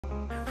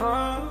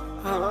I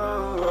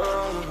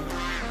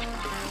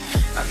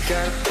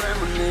got a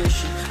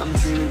premonition, I'm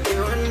dreaming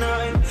you and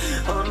I.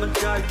 All my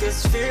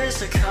darkest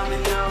fears are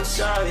coming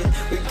outside.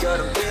 We got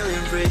a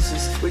billion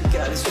races, we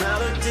got this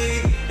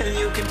melody. And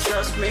you can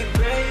trust me,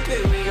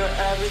 baby, we got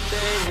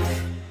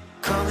everything.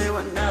 Call me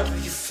whenever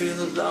you feel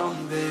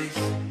alone, babe.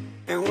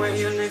 And when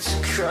you need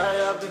to cry,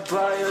 I'll be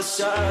by your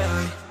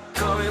side.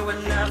 Call me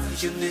whenever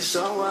you need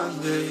someone,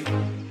 babe.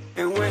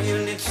 And when you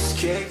need to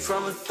escape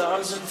from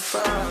 1,000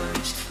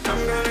 fires,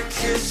 I'm gonna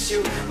kiss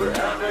you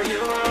wherever you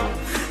are.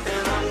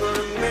 And I'm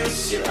gonna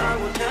miss you, I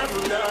will never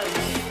lie.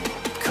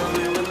 Call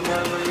me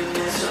whenever you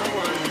need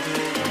someone,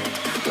 babe.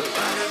 We're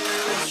running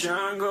in the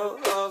jungle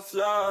of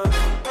love.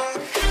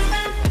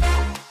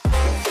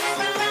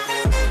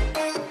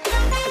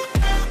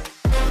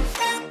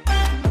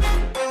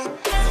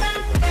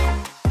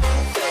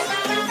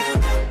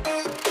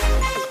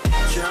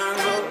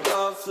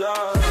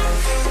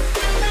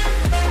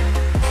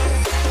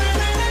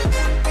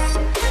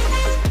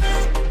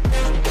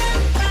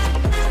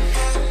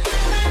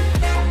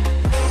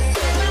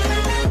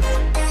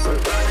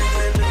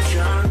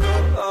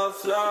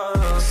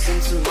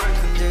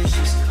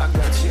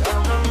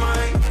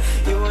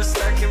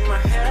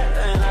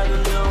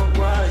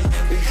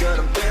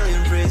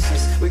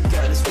 We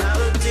got this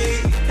melody,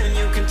 and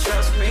you can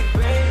trust me,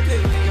 baby,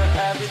 we got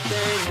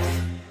everything.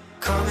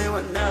 Call me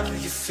whenever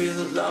you feel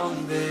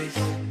alone, babe.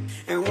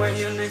 And when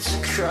you need to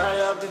cry,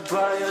 I'll be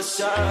by your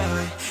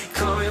side.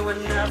 Call me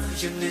whenever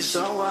you need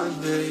someone,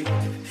 babe.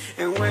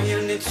 And when you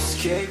need to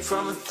escape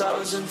from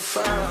 1,000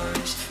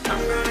 fires,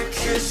 I'm gonna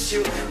kiss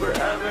you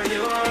wherever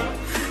you are.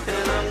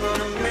 And I'm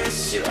gonna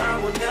miss you, I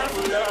will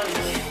never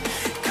lie.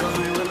 Call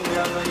me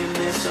whenever you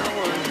need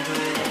someone,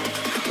 babe.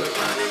 We're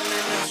running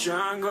in the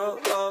jungle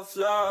of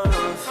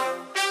love.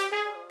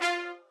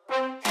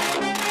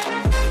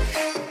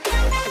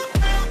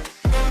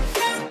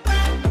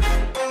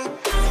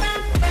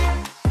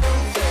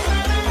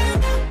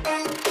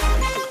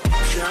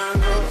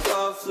 Jungle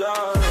of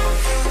love.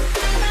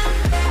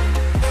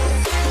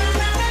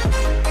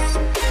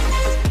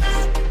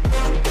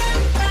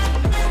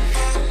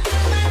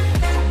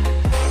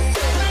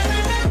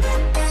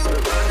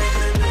 We're running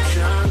in the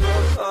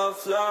jungle of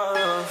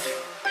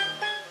love.